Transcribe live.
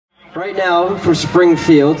Right now, for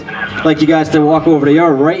Springfield, I'd like you guys to walk over to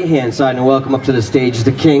your right-hand side and welcome up to the stage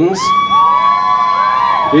the Kings.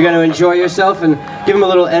 You're going to enjoy yourself and give them a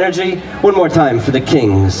little energy. One more time for the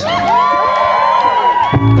Kings.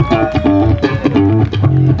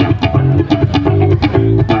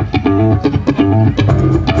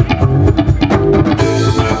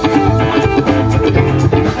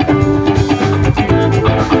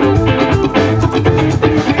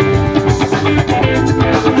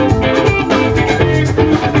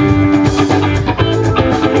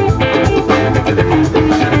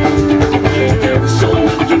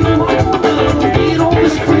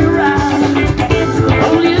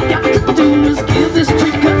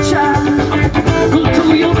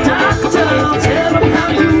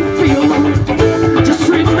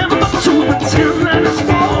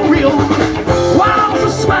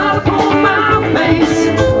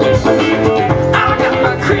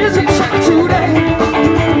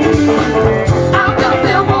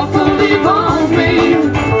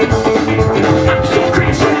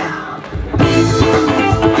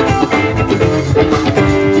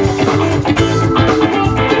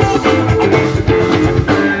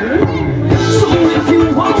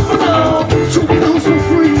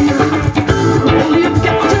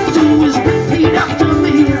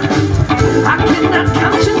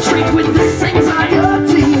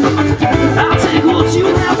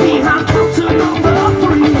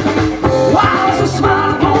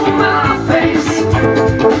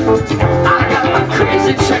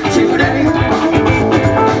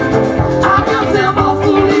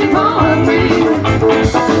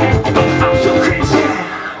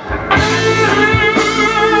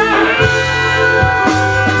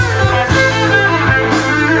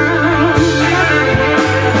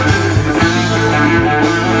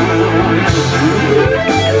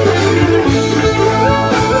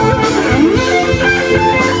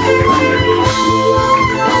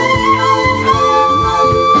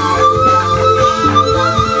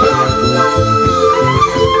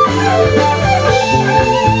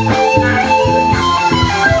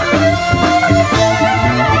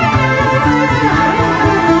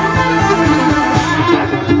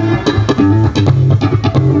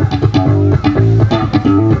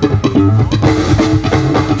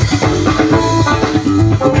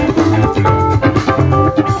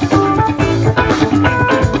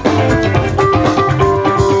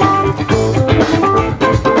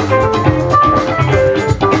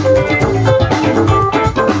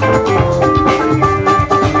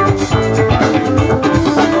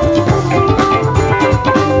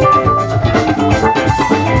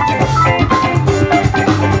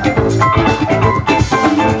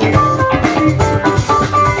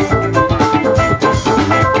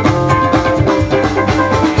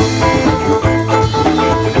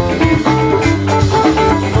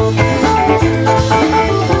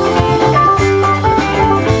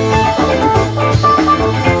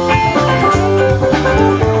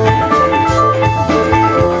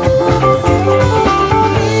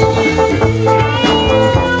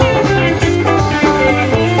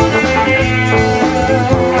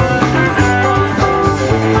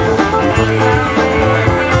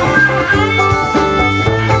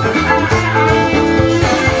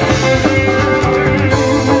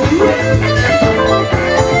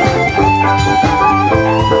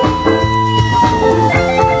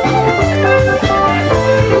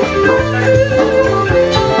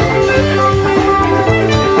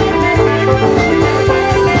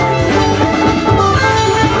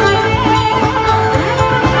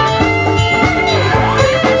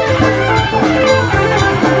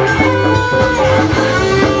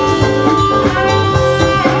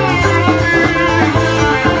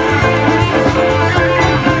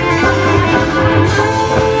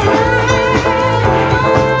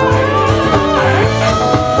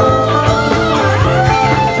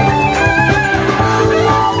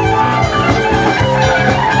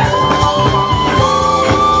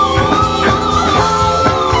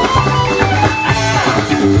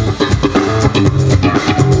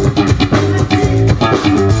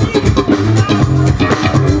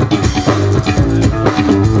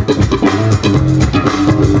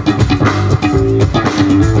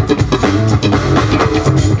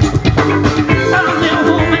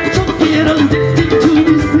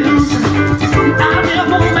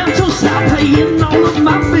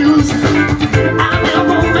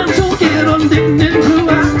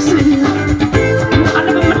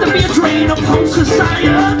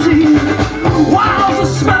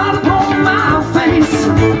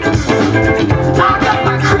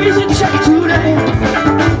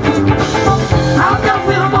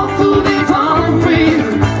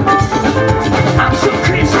 I'm so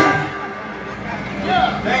crazy.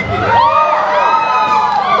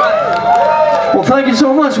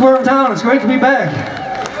 Wormtown. It's great to be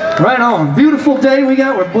back. Right on. Beautiful day we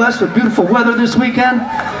got. We're blessed with beautiful weather this weekend,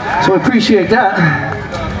 so I appreciate that.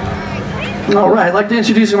 All right, I'd like to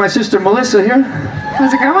introduce you to my sister Melissa here.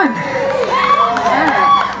 How's it going?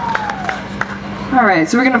 All right,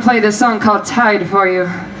 so we're gonna play this song called Tide for you.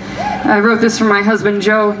 I wrote this for my husband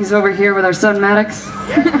Joe. He's over here with our son Maddox.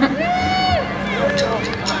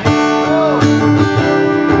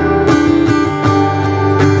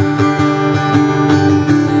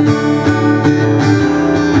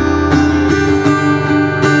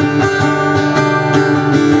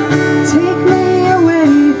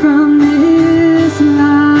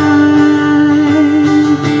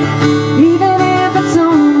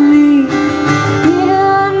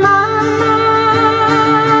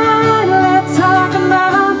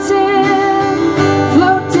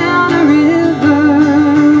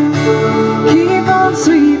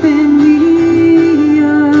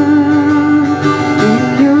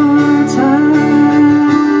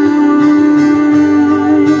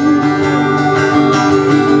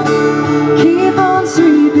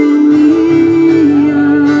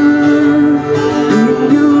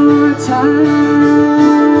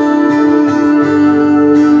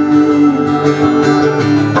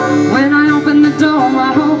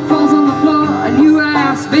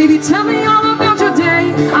 Tell me all about your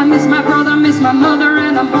day. I miss my brother, miss my mother,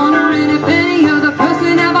 and I'm wondering if any other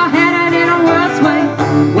person ever had it in a worse way.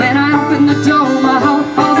 When I open the door, my heart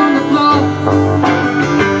falls on the floor.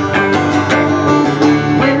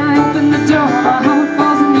 When I open the door, my heart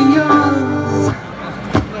falls into yours.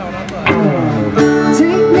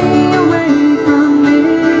 Take me away from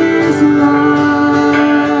this life,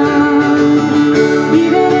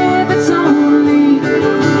 even if it's only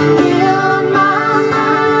in my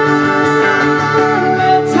mind.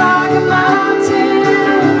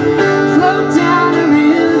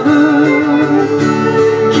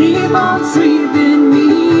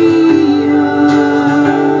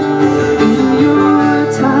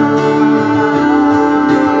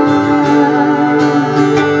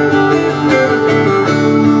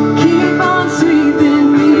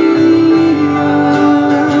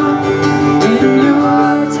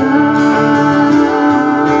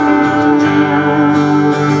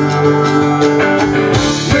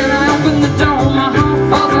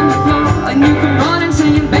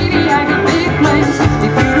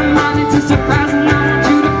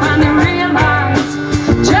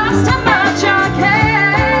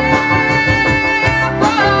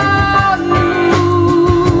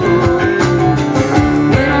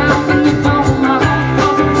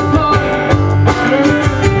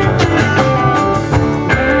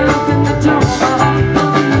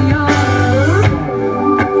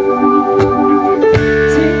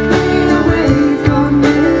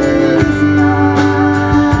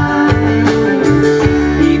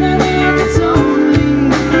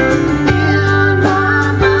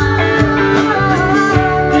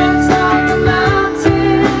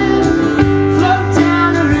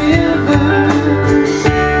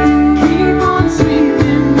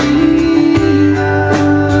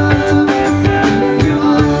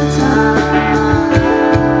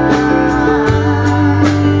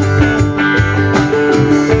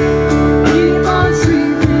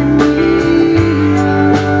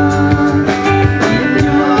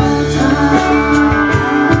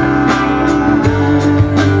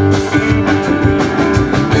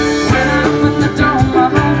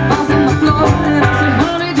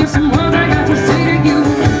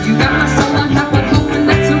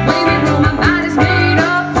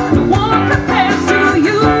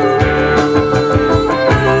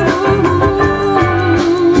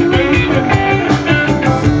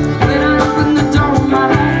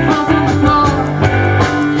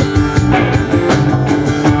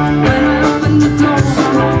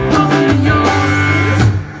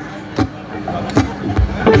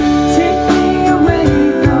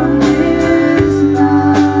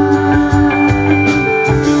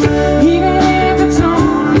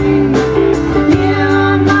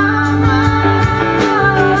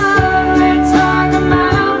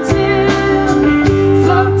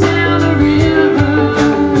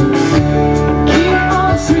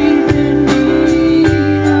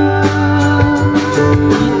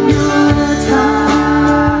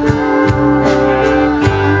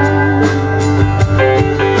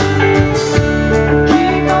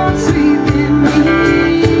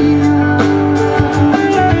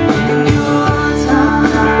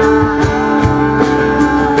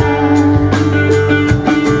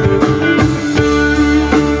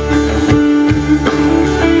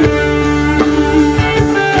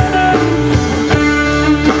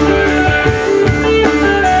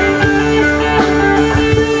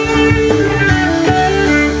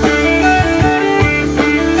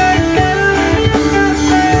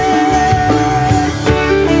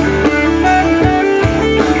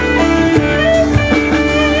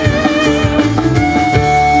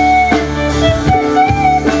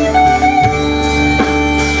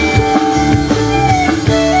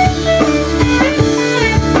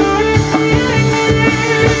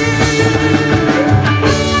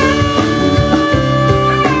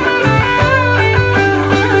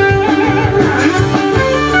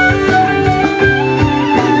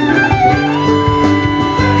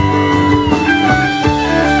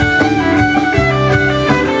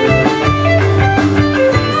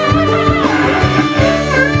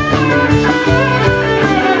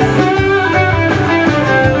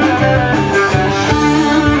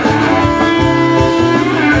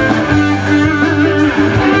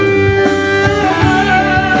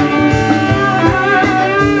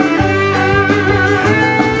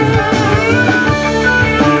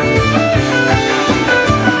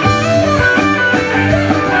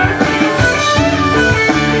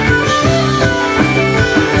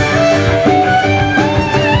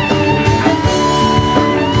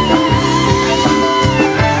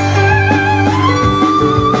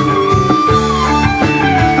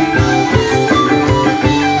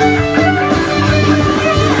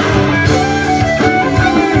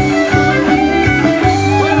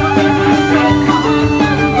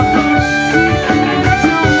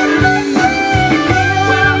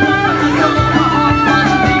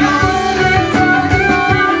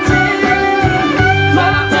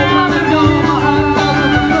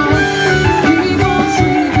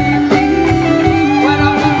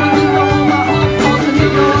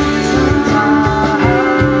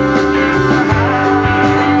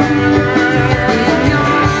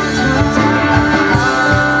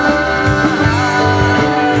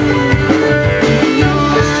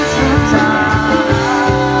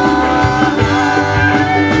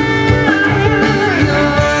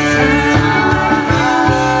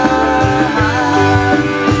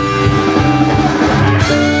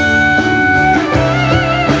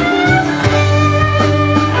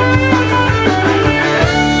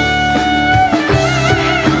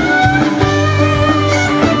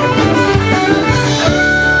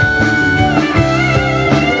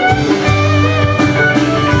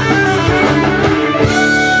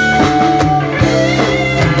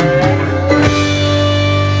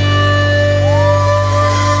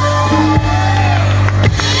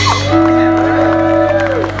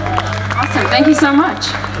 Thank you so much.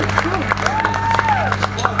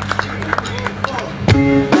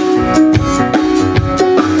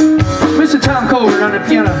 Mr. Tom Colbert on the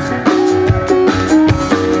piano.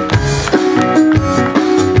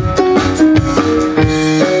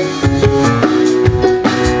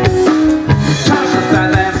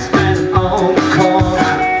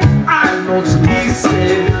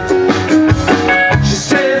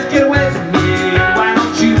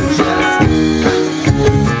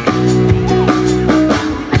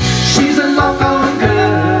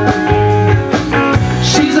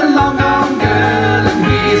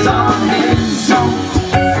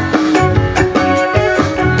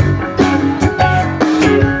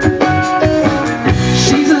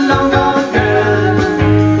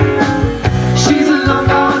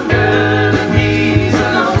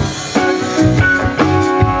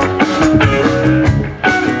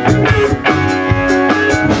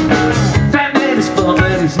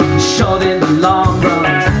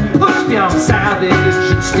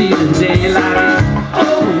 Stealing daylight,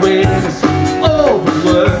 overweight,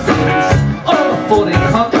 overwork, overfolding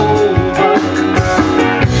hungover.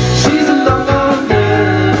 She's a long gone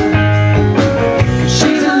girl.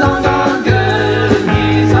 She's a long gone girl, and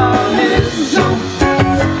he's on his own.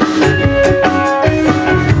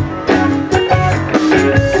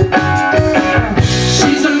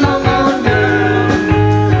 She's a long gone girl.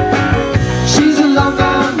 She's a long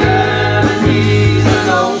gone girl, and he's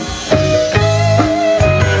alone.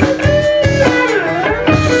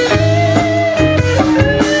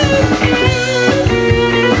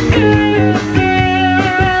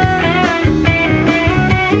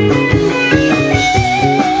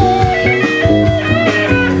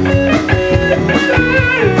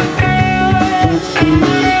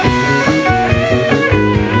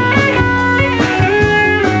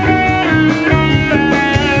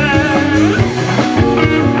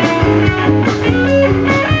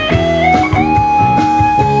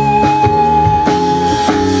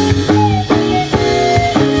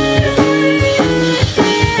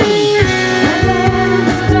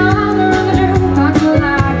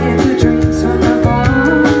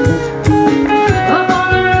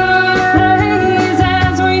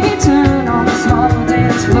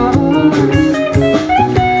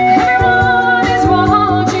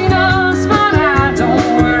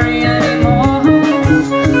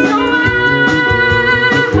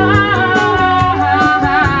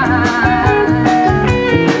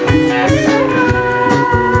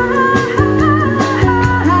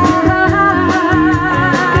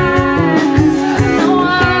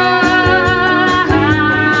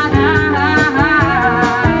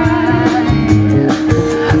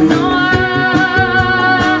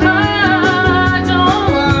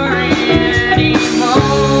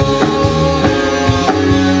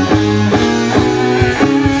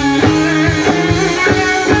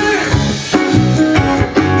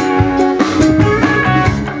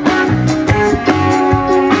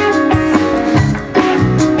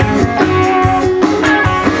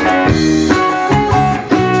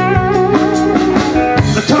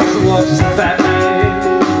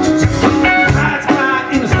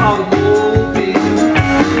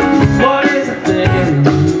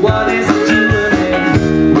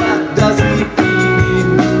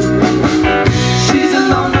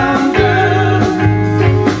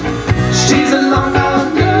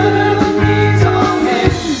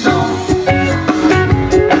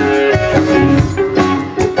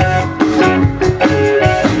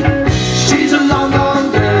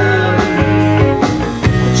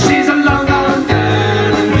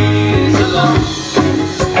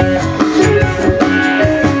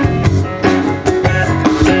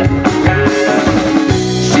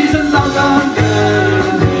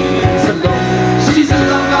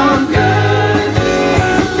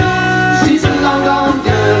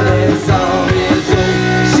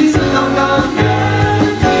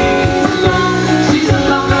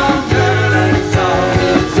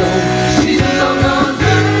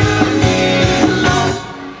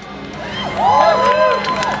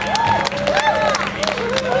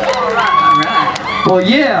 Well,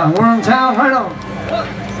 yeah, Wormtown, right on.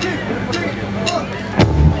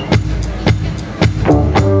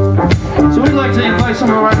 So we'd like to invite some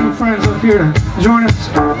of our new friends up here to join us.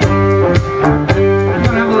 We're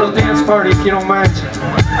gonna have a little dance party if you don't mind.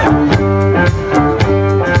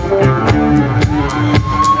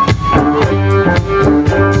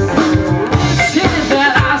 Skinny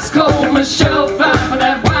that ice cold Michelle found for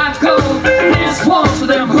that white coat. This one's for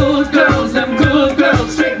them hood girls, them good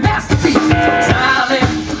girls, straight masterpieces.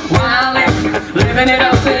 Living it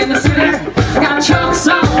up in the city. Got chunks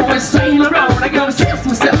on with Saint Laurent. I gotta say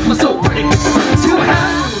myself, I'm so pretty. Too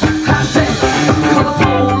high, high tech.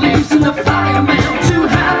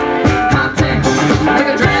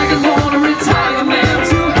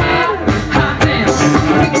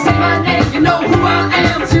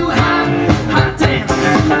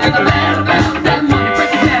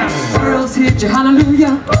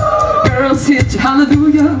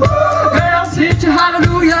 hallelujah. Girls, hit you,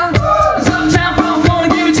 hallelujah. Cause Uptown Funk gonna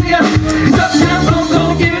give it to you. Cause Uptown Funk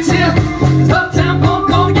gonna give it to you. Cause Uptown Funk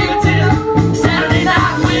gonna give it to you. Saturday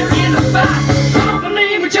night, we're in the spot. Don't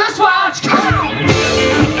believe me, just watch. Come on.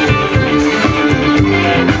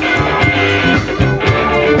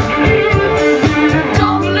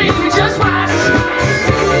 Don't believe me, just watch.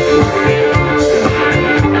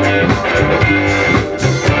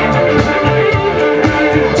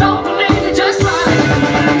 Don't believe me, just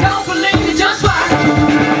watch. Don't believe me, just watch.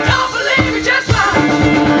 Don't believe me, just watch.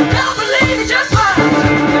 Don't believe me, just watch.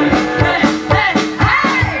 Hey, hey,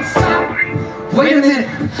 hey, stop. Wait a minute.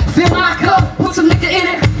 Fill my cup, put some liquor in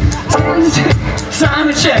it. Sign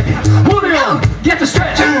the check. Julio, get the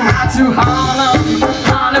stretch. Out to Harlem,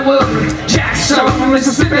 Hollywood, Jackson,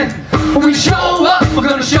 Mississippi. When we show up, we're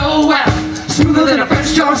gonna show out. Smoother than a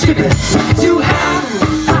French jar skipping. Too high,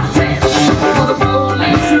 hot damn. For the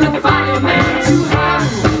police and the fireman. Too high,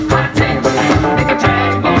 hot damn. They can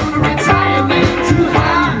drag him on a retirement. Too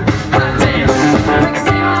high, hot damn. They can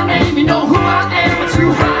say my name, you know who I am.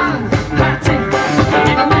 Too high, hot damn.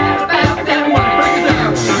 Ain't no matter about that one, break it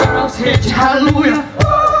down. Girls hit you, hallelujah.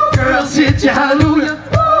 Girls hit you, hallelujah.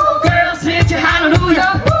 Girls hit you,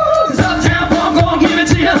 hallelujah. Cause Uptown Funk gonna give it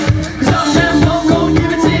to you. Cause Uptown Funk gonna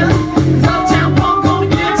give it to you. Cause Uptown Funk gonna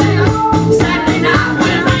give it to you. Saturday night,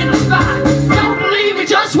 we're in the spot. Don't believe me,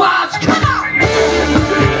 just watch. Come on.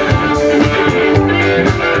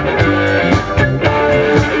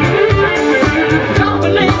 Don't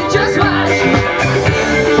believe me, just watch.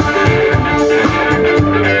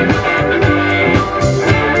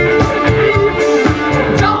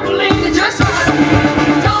 Don't believe me, just watch.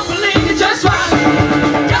 Don't believe me, just watch.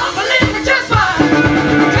 Don't believe me, just watch.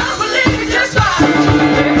 Don't believe me, just watch.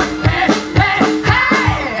 Hey, hey, hey, hey.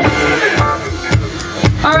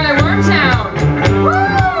 All right, Wormtown. Woo!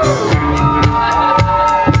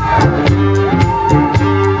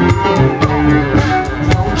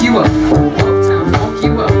 Funk you up. Wormtown, funk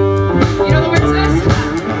you up. You know the words to this?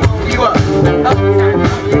 Funk you up. Uptown,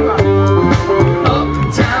 funk you up.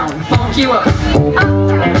 Uptown, funk you up. Uptown,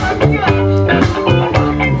 funk you up.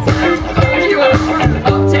 Funk you up.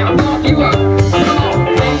 Uptown, funk you up. Come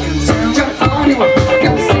on, dance, jump on you up. Go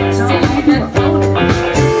sexy and phone it.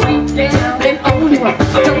 Sweet down and own you up.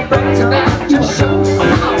 Don't brag about, just show.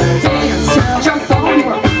 Come on, dance, jump on you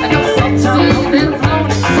up. Go sexy and phone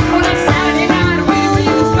it. On a Saturday night, we're in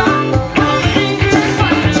the spot. Don't believe me, just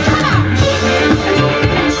watch. Come on.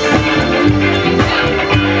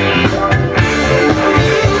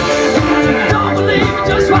 Don't believe me,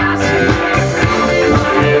 just watch.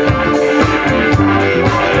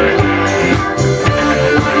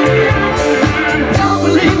 Don't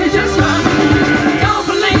believe me, just watch. Don't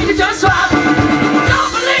believe me, just watch.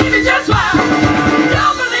 Don't believe me, just watch.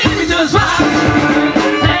 Don't believe me, just watch.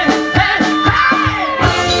 Hey, hey, hey.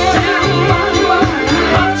 Uptown, funk you up.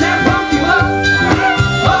 Uptown, funk you up.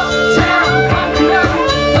 Uptown, funk you up.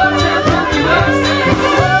 Uptown, funk you up. Uptown,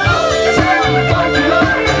 funk you up.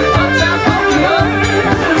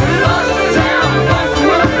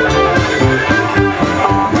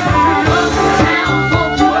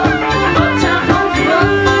 Uptown,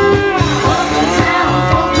 funk you up.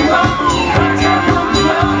 Uptown, funk you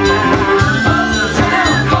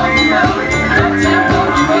up. Uptown,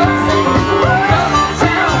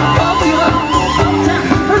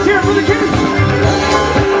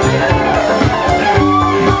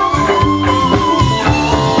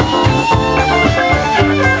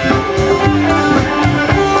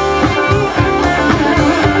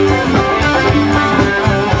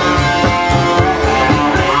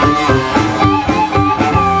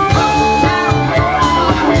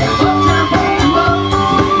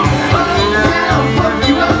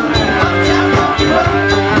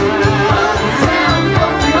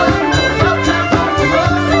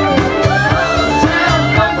 you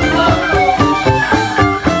up. Uptown, funk you up. Uptown, funk you up.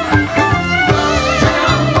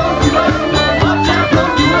 Uptown, funk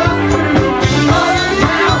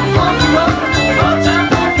you up.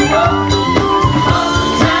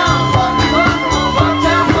 Uptown, funk you up. Uptown, funk you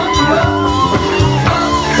up.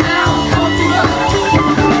 Uptown, funk you up.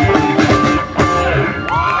 Uptown.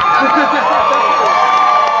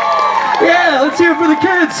 Let's hear it for the kids. Yeah, let's hear it for the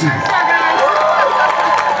kids.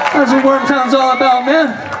 That's what Wormtown's all about, man.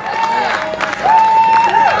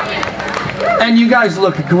 And you guys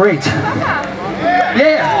look great.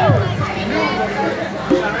 Yeah.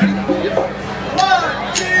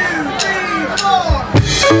 1, 2, 3,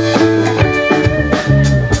 4.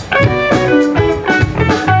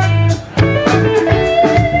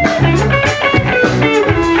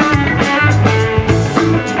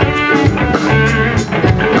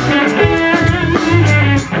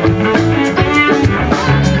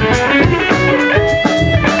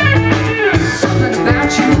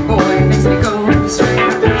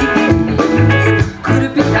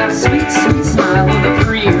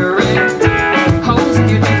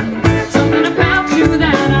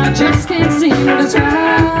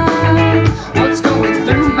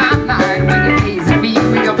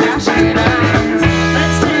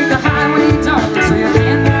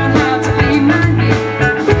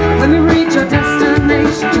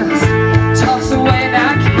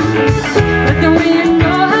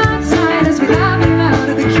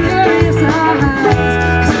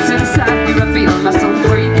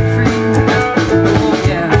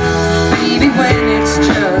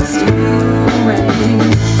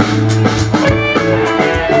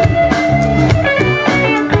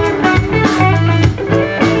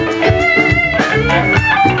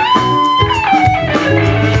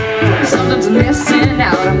 missing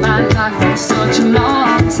out on my life for such a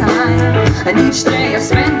long time. And each day I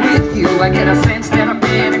spend with you, I get a sense that I'm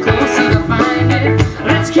getting closer to find it.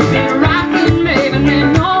 Let's keep it rocking, baby,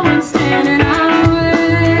 and no one's standing our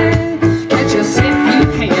way. Catch us if you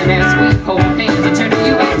can as we hold hands and turn to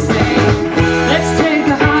you and say, let's take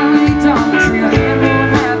the highway down so your hand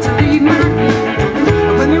won't have to leave my hand.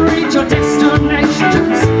 And when we reach our destination,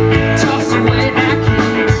 just toss away that key.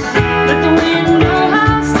 Let the wind blow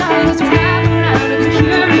outside as we laughing out of the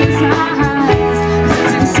curious eyes. 'Cause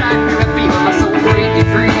it's inside me, I feel my soul breaking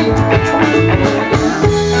free.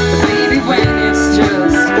 Baby, when it's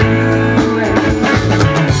just you and me,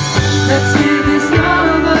 let's give this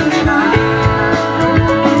love a try.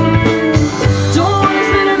 Don't wanna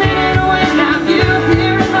spend a minute without you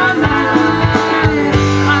here in my life.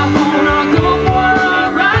 I wanna go for a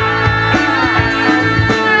ride,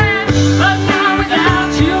 but not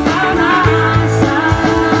without you by my side.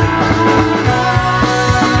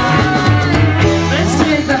 Let's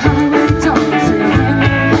take the highway down so your hand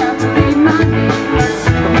won't have to leave my knee. But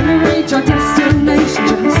when we reach our destination,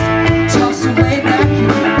 just toss away that key.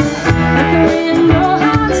 Let the wind blow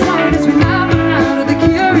outside as we laughing out of the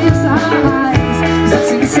curious eyes. 'Cause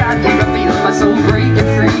it's inside me, I feel my soul breaking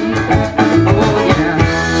free. Oh yeah,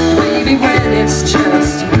 baby, when it's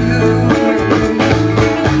just you and me.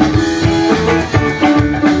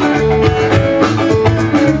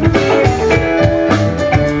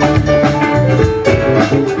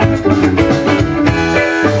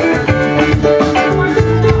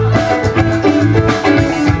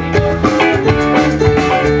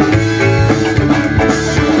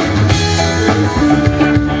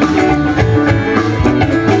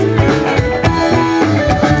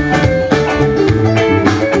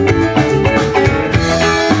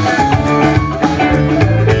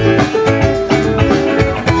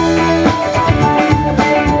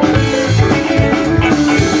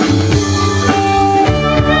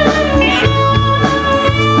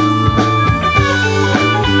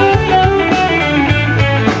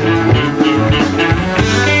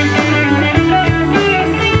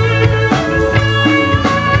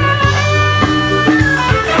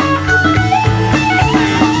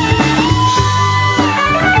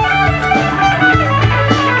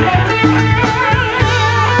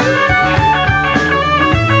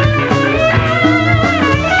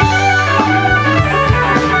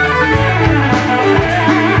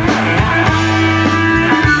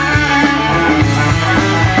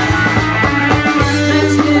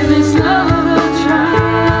 Let's give this love a try.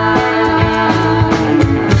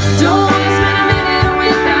 Don't wanna spend a minute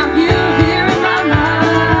without you here in my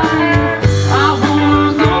life. I wanna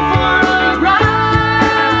go for a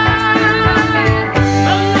ride,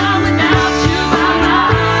 but not without you by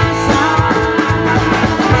my side.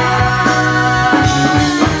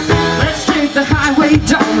 Let's take the highway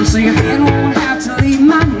down so your hand won't have to leave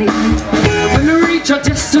my knee. When we reach our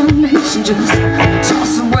destination, just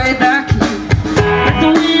toss away that key. Let the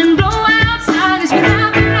wind blow outside as we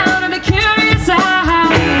laughing out of the curious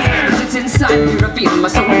eyes. 'Cause it's inside me, I feel my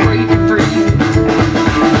soul breaking free.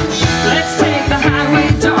 Let's take the highway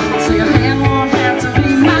down so your hand won't have to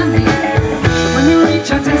leave my knee. When we reach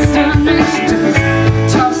our destination, just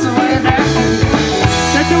toss away that key.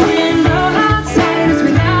 Let the wind blow outside as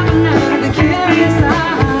we laughing out of the curious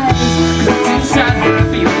eyes. 'Cause it's inside me, I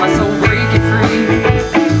feel my soul breaking free.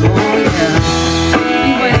 Oh yeah,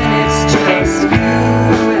 baby, when it's just you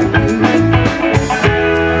and me.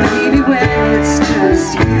 Baby, when it's just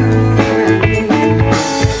you and me.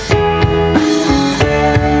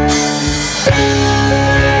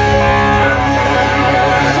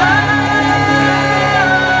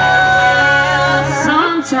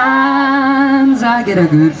 Sometimes I get a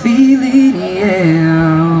good feeling,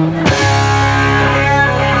 yeah.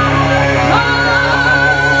 I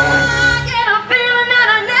get a feeling that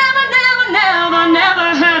I never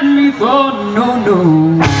had before, no.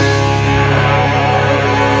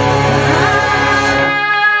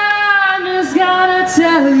 I just gotta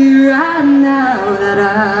tell you right now that I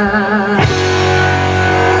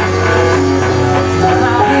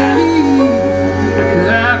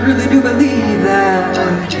really do believe that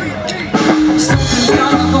something's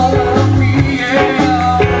gonna go on me,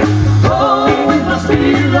 yeah. Oh, it must be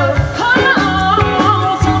love.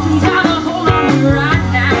 Oh, something's got a hold on me right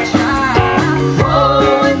now, child.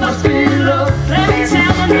 Oh, it must be love. Let me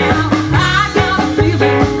tell you now, I got a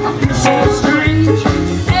feeling, I feel so strange.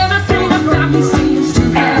 Everything about me seems to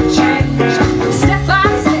have changed. Step by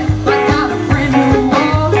step, I got a brand new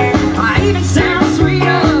world. I even sound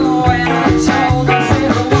sweeter when I'm told. I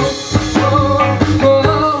said, oh, oh, oh,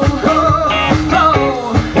 oh, oh,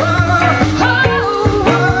 oh.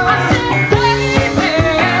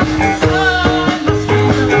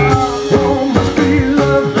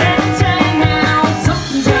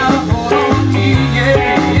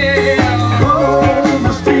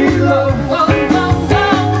 love. Whoa, whoa,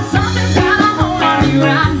 whoa, something's got a hold on me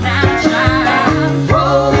right now, child.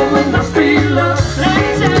 Whoa, it must be love. Let me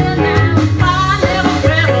tell you now, I never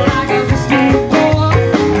felt like this before.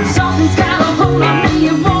 Something's got a hold on me,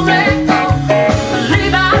 it won't let go.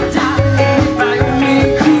 Believe I die if I only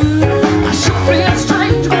could. I sure feel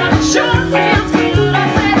strange, but it sure feels good. I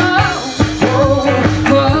said, oh, whoa,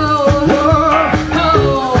 whoa, whoa, oh,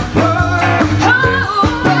 whoa, oh,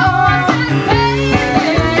 oh. I said, baby,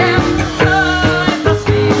 oh, it must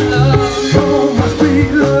be love. Oh, must be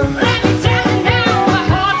love. Let me tell you now, my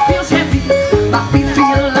heart feels heavy, my feet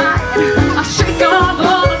feel light. I shake all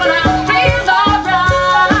over, but I feel alright.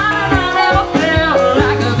 I never felt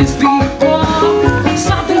like this before.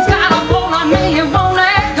 Something's got a hold on me and won't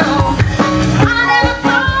let go. I never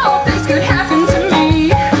thought this could happen to me.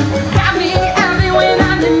 Got me heavy when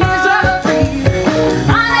I'm in misery.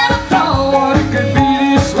 I never thought it could be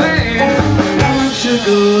this way. Once you're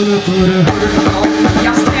gonna put a hurt on me,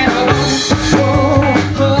 I stand up. Whoa,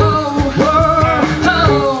 whoa, whoa, oh,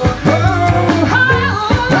 oh,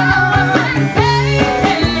 oh, I said, baby,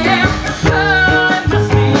 oh, it must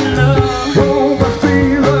be love. Oh, must be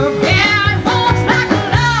love. Yeah, it walks like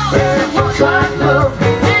love. It walks like love.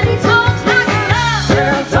 And he talks like love.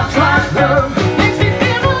 It talks like love. Makes me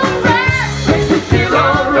feel alright. Makes me feel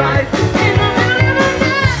alright. In the middle of the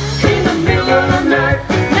night. In the middle of the night.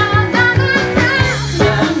 Na na na na.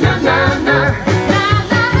 Na na na. Na na na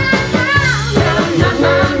na. Na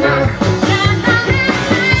na na. Na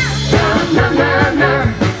na na na. Na na na.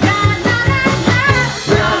 Na na na na.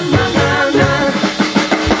 Na na na na.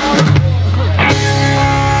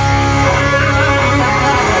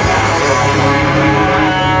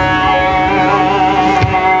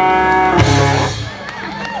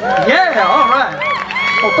 Yeah, all right.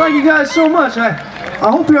 Well, thank you guys so much. I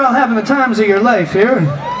hope you're all having the times of your life here.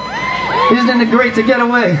 Isn't it great to get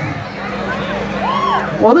away?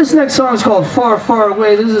 Well, this next song is called Far, Far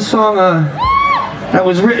Away. This is a song that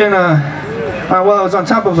was written while I was on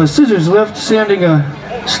top of a scissors lift sanding a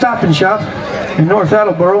Stop and Shop in North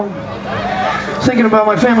Attleboro. Thinking about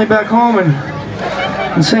my family back home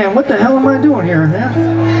and saying, what the hell am I doing here,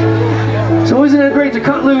 man? So isn't it great to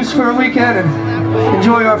cut loose for a weekend and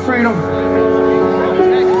enjoy our freedom?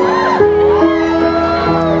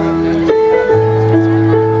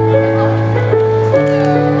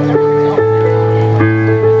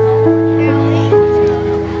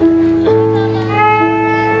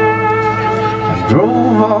 I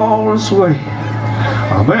drove all this way.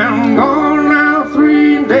 I've been gone now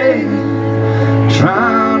 3 days,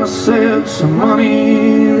 trying to save some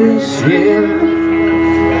money this year.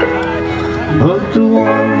 But the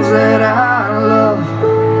ones that I love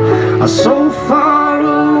are so far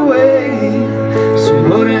away. So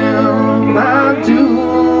what am I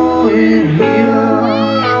doing here?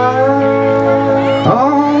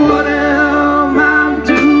 Oh, what am I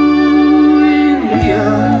doing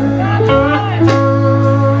here?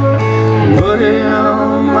 What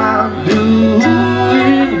am I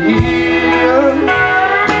doing here?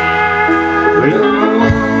 Well, the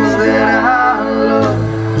ones that I love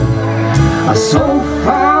are so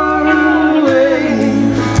far away.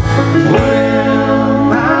 What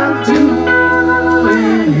am I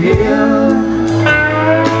doing here?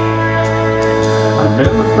 I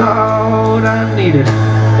never thought I needed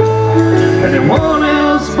anyone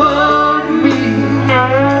else but me.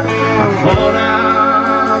 I thought I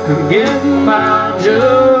could get by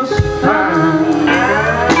just fine.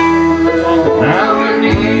 Now I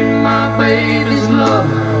need my baby's love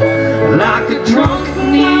like a drunk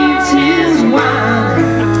needs his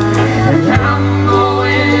wine. And I'm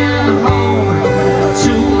going home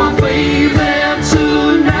to my baby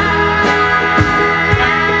tonight.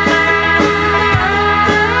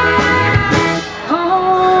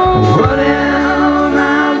 Oh, what am I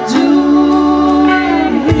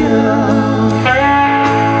doing here?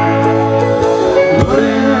 What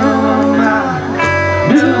am I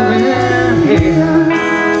doing here?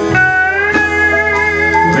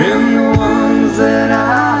 When the ones that I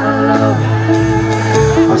love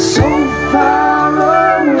are so far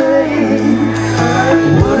away.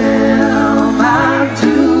 What am I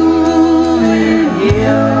doing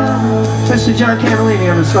here? Mr. John Cannellini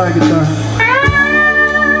on the slide guitar.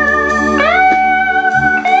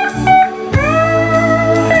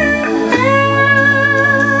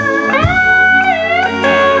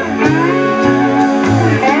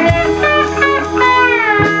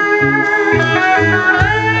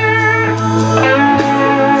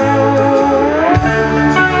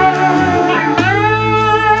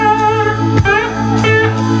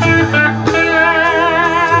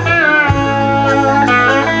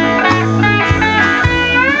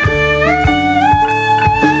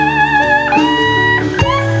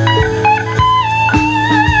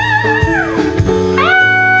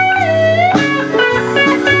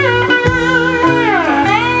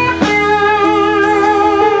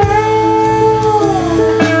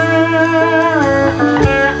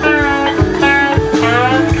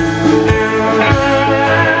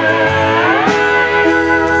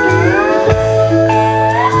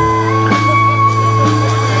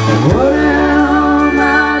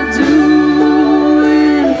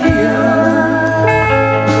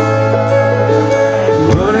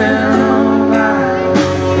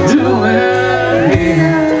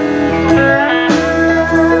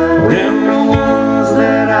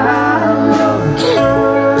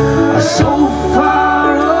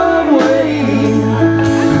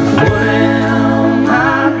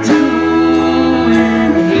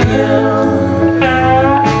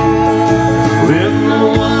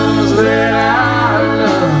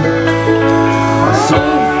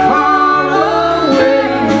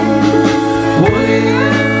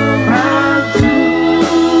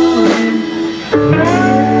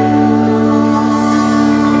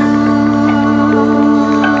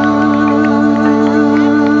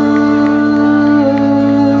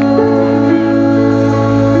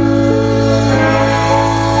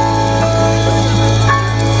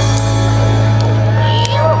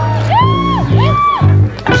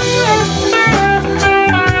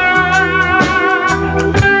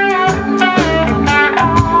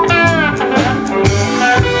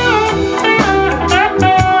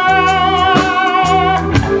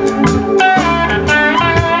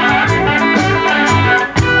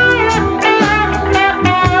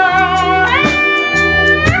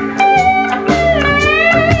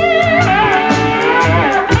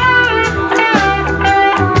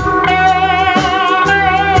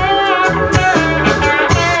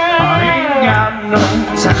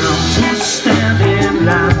 to stand in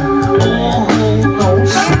line or hold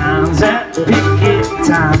those signs at picket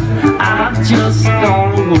time. I'm just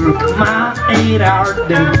gonna work my 8-hour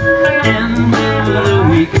day, end of the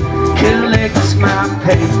week collects my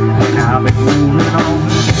pay, and I'll be moving on.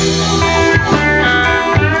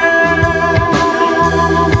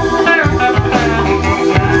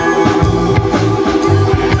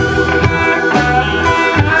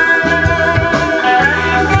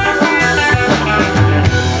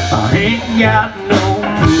 Got no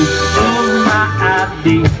proof of my ID,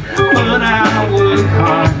 but I work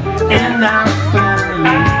hard and I'm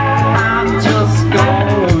friendly. I'm just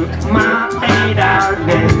gonna work my 8-hour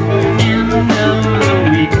day, end of the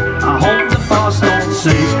week. I hope the boss don't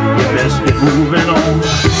say you best be moving on.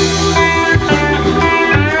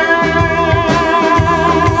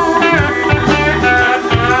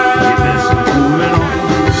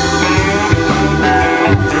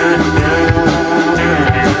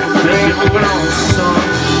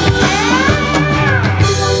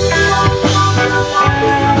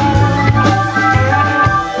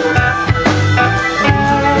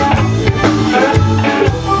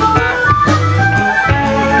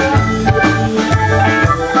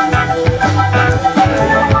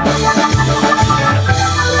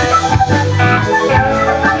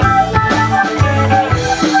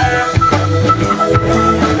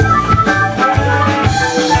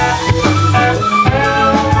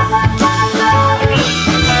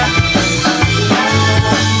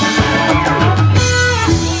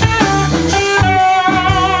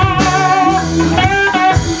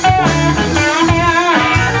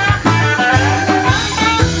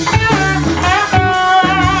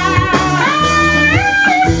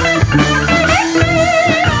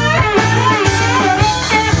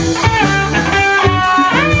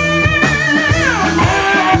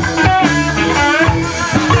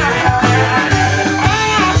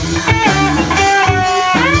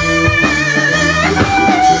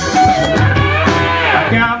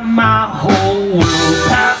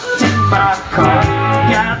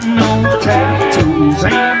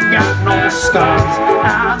 Ain't got no scars. I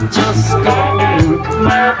just gonna work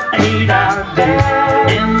my 8-hour day,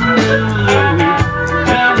 end of the week,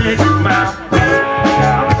 collect my pay,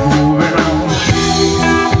 I'm moving on.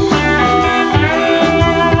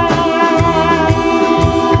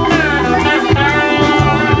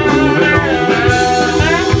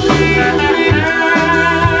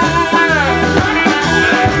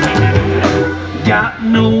 Got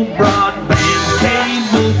no broadband,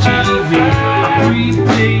 cable TV,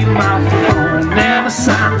 prepaid my phone, never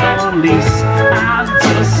signed no lease. I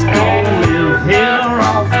just gonna live here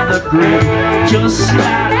off the grid, just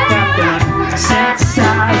like I've done since I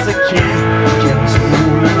was a kid. Kept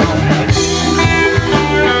moving on.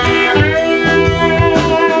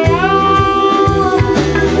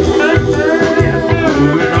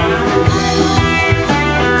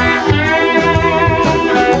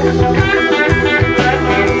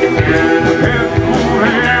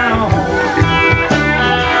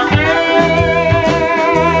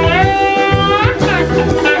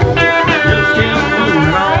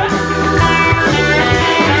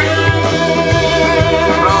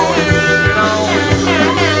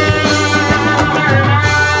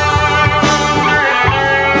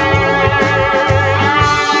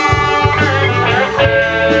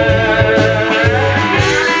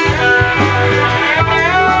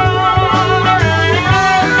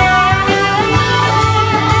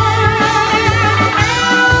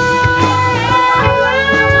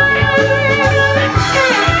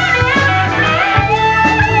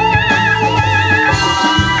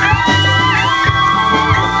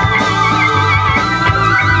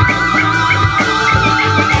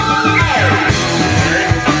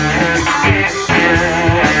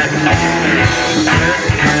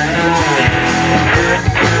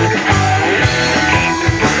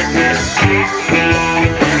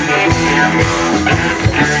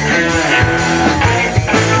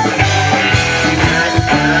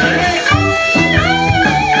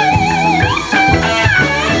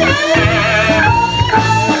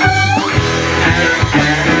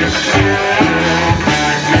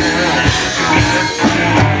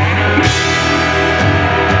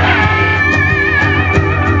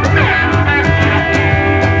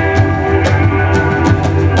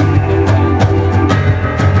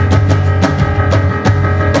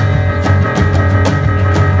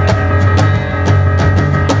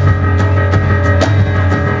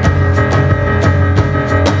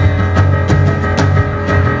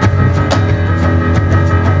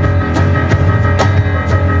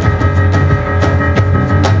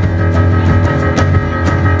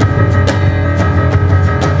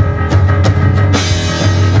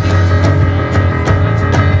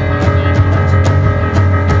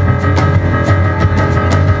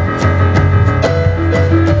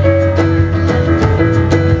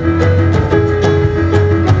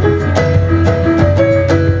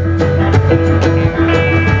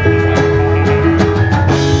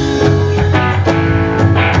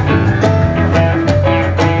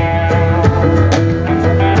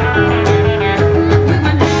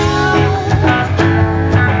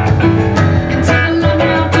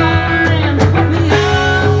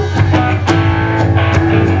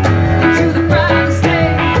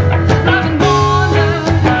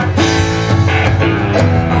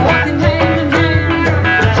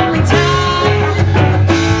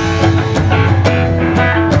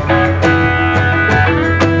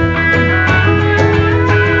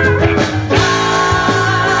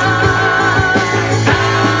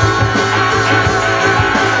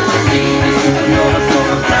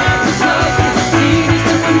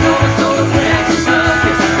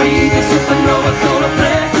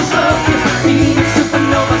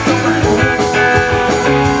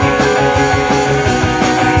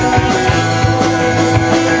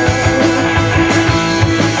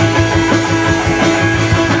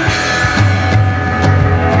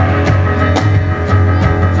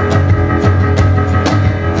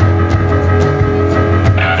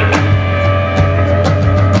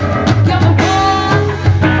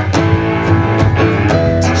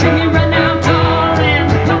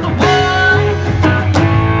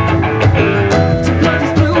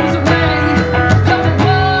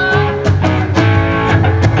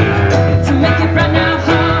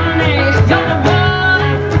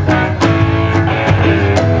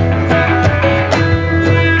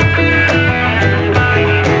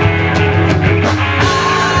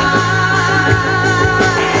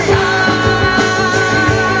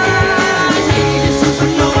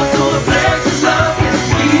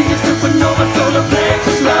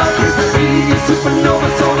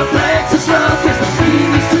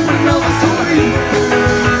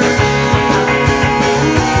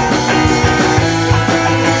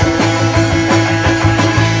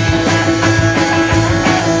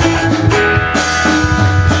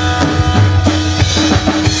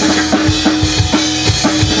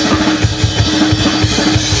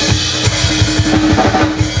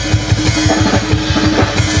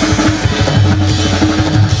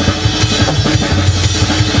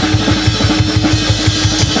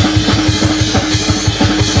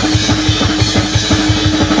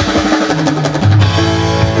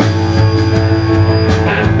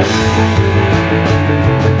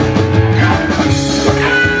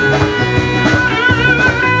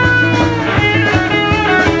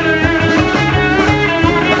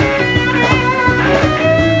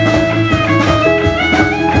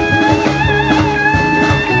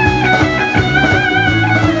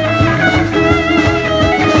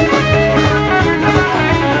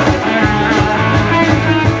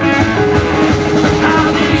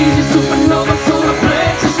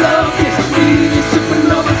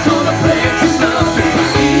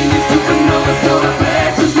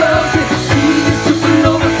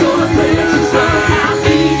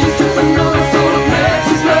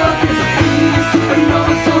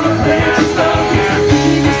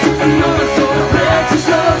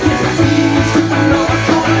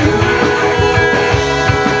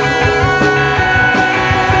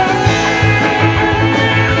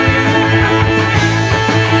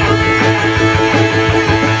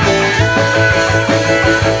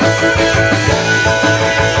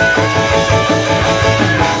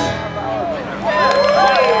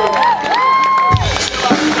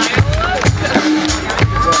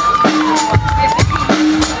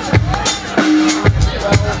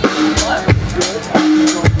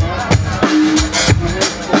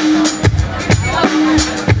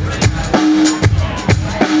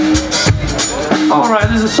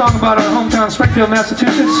 song about our hometown, Springfield,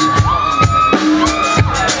 Massachusetts.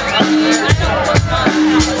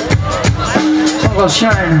 A song called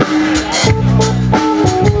Shine.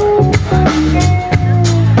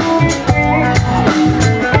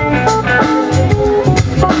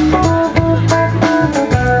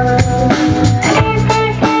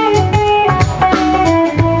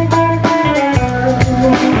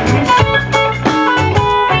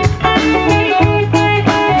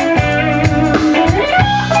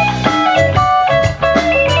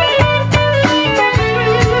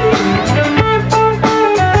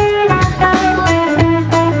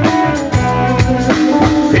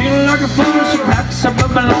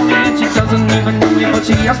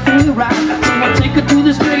 She asked for me right, so I take her to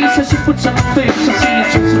this place and she puts on her face. I see a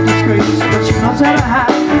trace of disgrace, but she knows how to hide.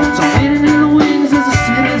 So hidden in the wings as the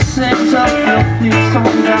city sings our filthy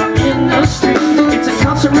songs out in the street. It's a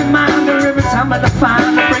constant reminder every time that I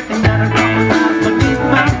find her breaking down and crumbling out beneath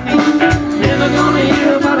my feet. Never gonna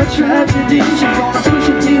hear about a tragedy. She's gonna push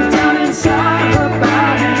it deep down inside her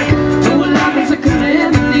body. Though her life is a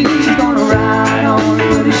calamity, she's gonna ride on,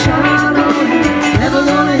 let it shine on it. Never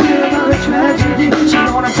gonna hear about a tragedy. She's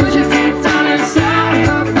gonna push it deep down inside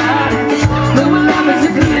her body. Though her life is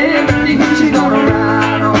a calamity, she's gonna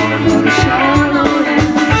ride on, let it shine on it.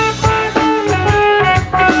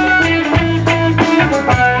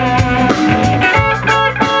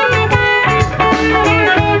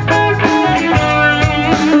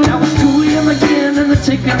 Now it's 2 AM again and they're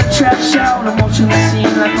taking the trash out. I'm watching the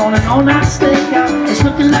scene like on an all-night stakeout. It's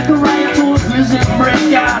looking like a riot or a grizzly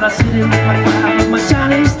breakout. I sit here with my crowd with my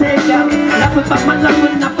Chinese takeout, laugh about my life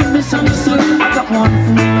but not for misunderstood. I got one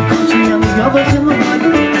foot in the country and the others in the hood.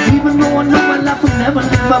 Even though I know my life will never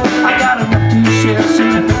live up, I got enough to share, so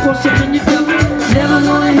let me pour some in your cup. Never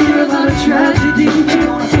gonna hear about a tragedy. She's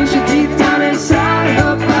gonna push it deep down inside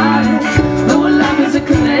her body. Though her life is a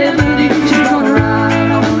calamity, she's gonna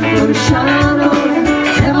ride on it, let it shine on it.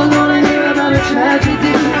 Never gonna hear about a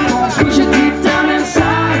tragedy. Gonna push it deep down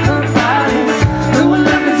inside her body. Though her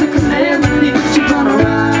life is a calamity, she's gonna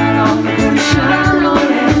ride on it, let it shine on it.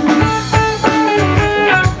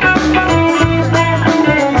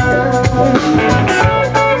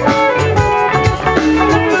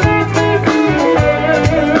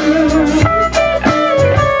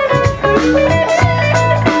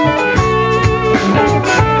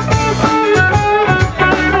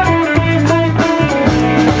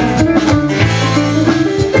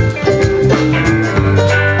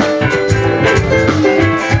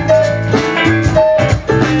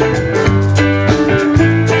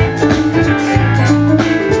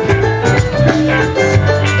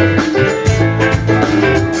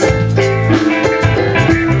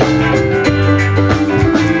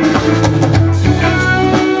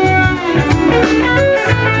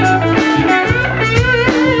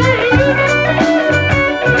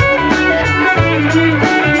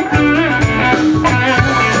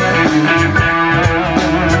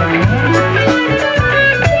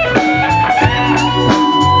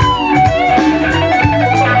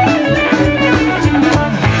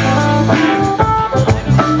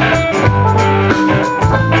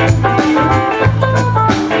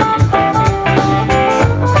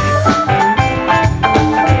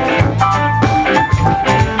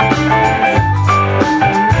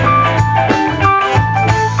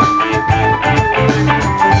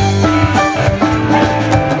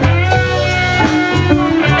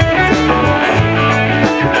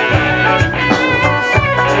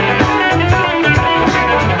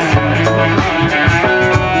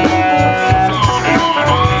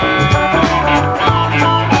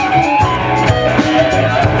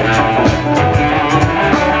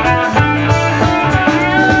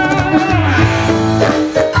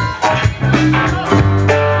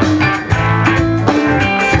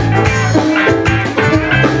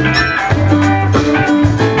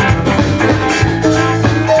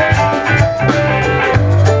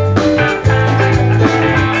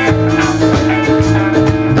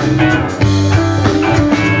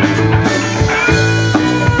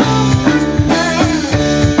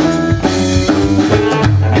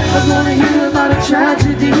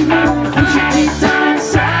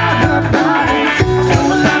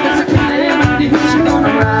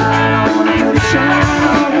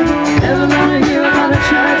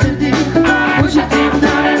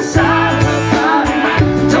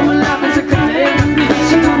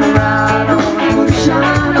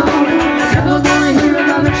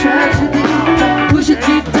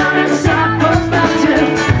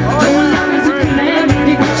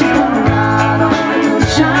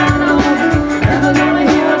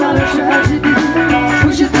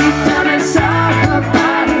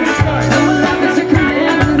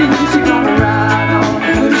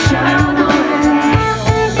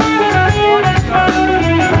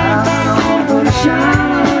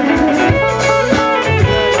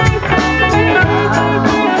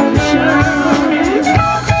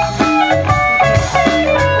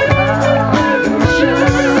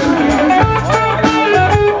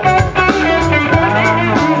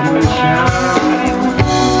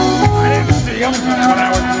 him when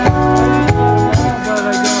I was...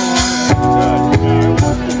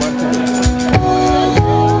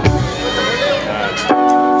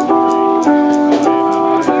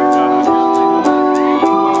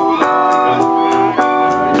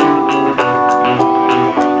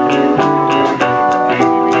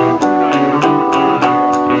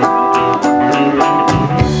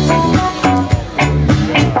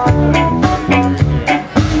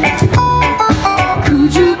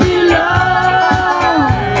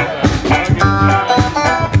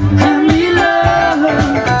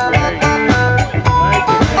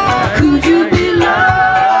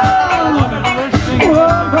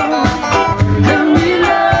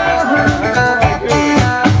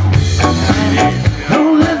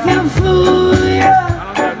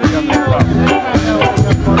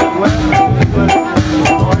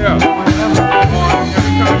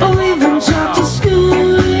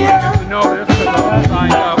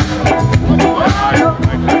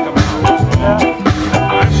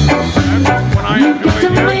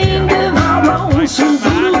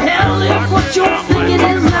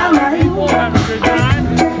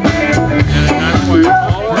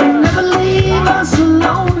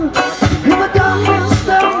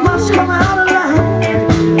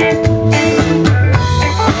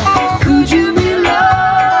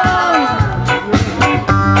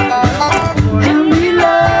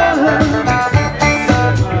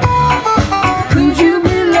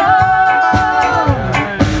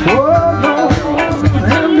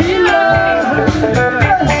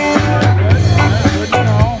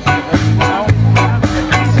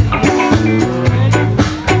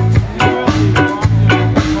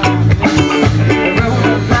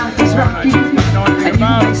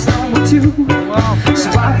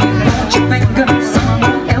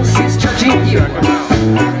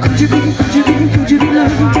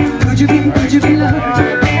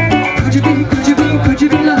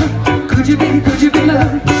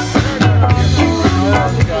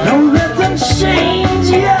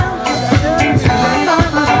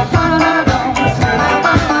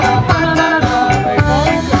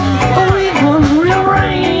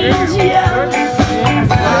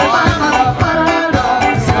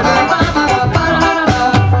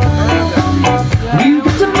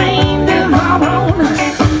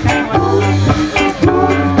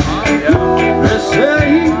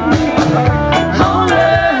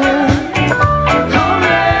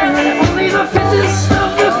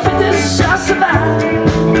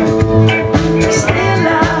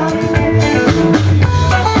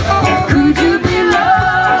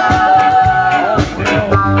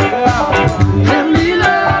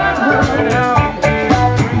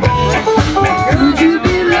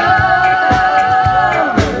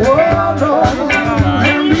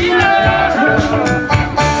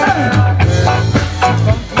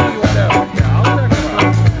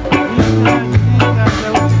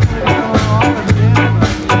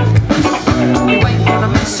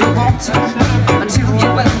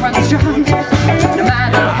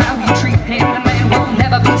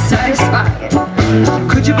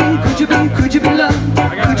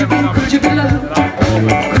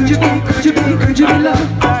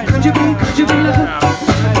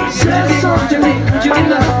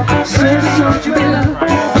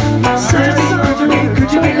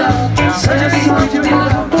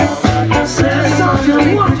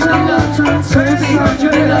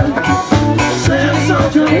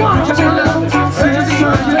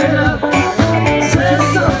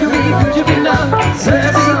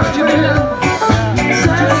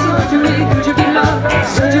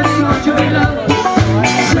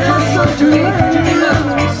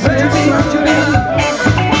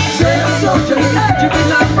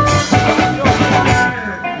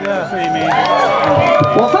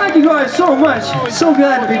 Well, thank you guys so much. So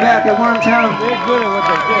glad to be back at Wormtown.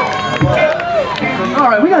 All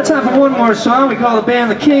right, we got time for one more song. We call the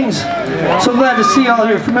band the Kings. So glad to see all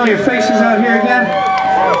your familiar faces out here again.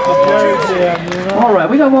 All right,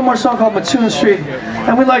 we got one more song called Mattoon Street,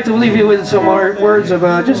 and we'd like to leave you with some words of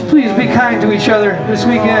just please be kind to each other this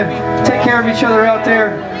weekend. Take care of each other out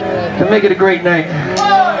there, and make it a great night.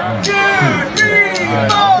 1, 2, 3,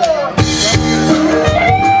 4.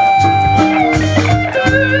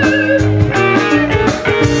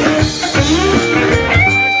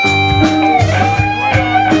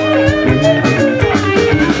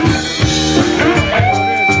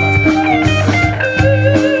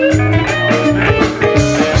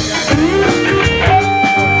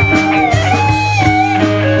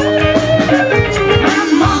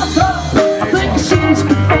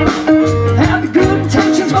 Had the good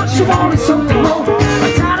intentions, but she wanted something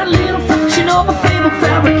more.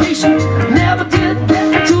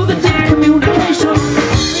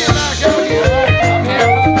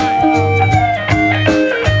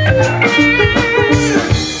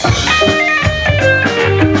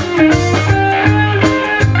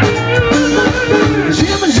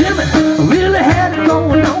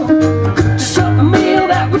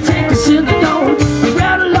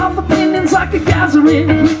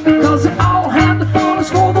 in heat, because they all had to fall us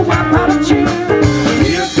for the white powder cheap.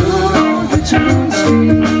 Feel good on Wormtown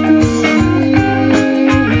Street.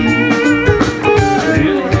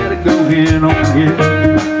 Really had to go in on it.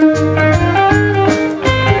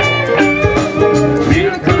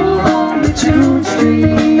 Feel good on Wormtown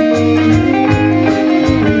Street.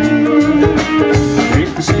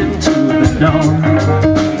 Take us into the dawn.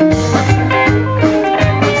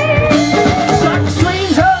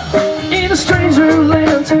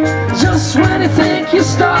 Just when you think you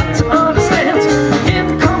start to understand,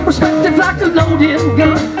 in come perspective like a loaded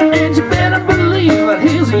gun, and you better believe that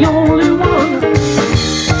he's the only one.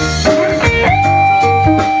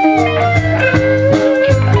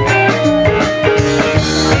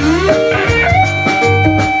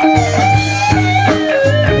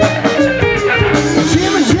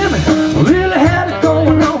 Jimmy really had it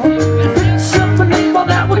going on. Fix something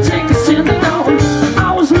that would take us in the dawn.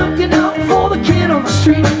 I was looking out for the kid on the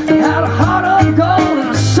street. Had a heart of gold and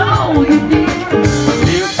a soul unique.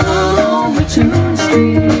 Feel good on Wormtown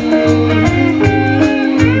Street.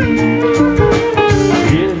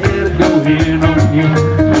 Yeah, had to go in on you.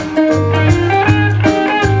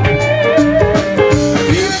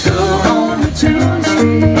 Feel good on Wormtown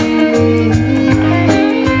Street.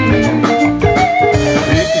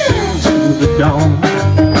 Take us into the dawn.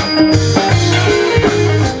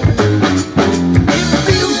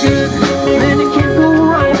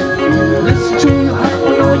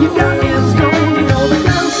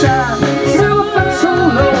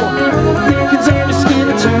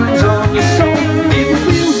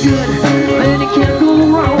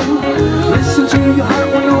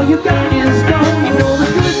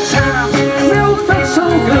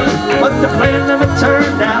 The plan never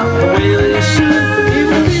turned out the way that it should. If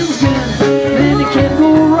it feels good, then it can't go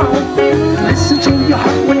wrong. Listen to your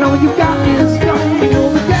heart when all you got is gone. You know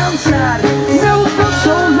the downside never felt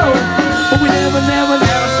so low, but we never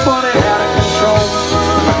spun it out of control.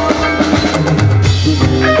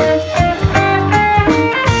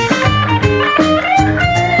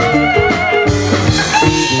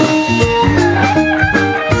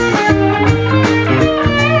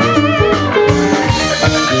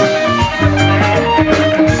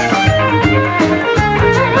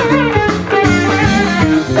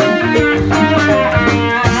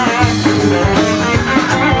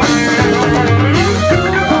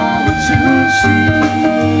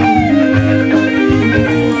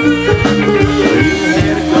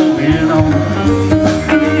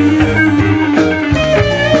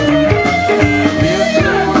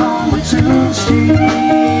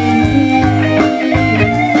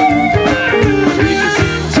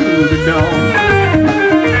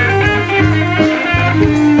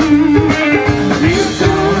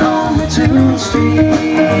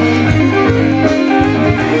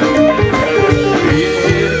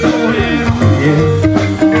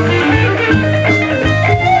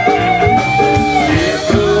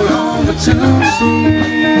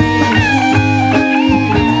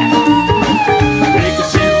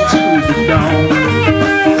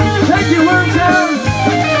 Thank you, Wormtown.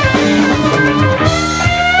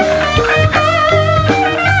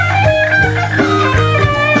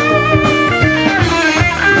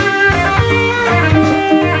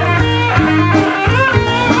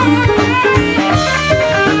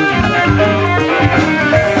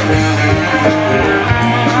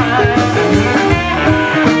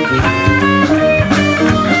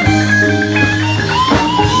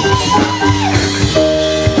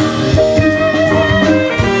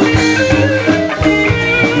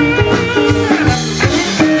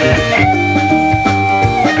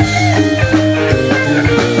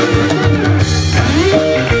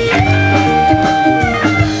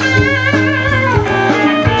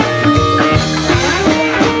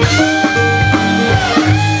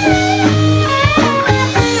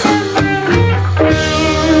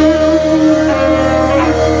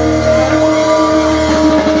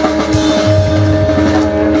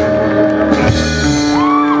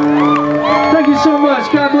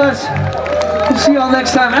 God bless. We'll see y'all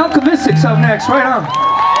next time. Alchemistic's up next. Right on.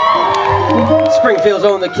 Springfield's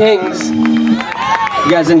own the Kings.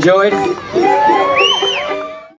 You guys enjoyed?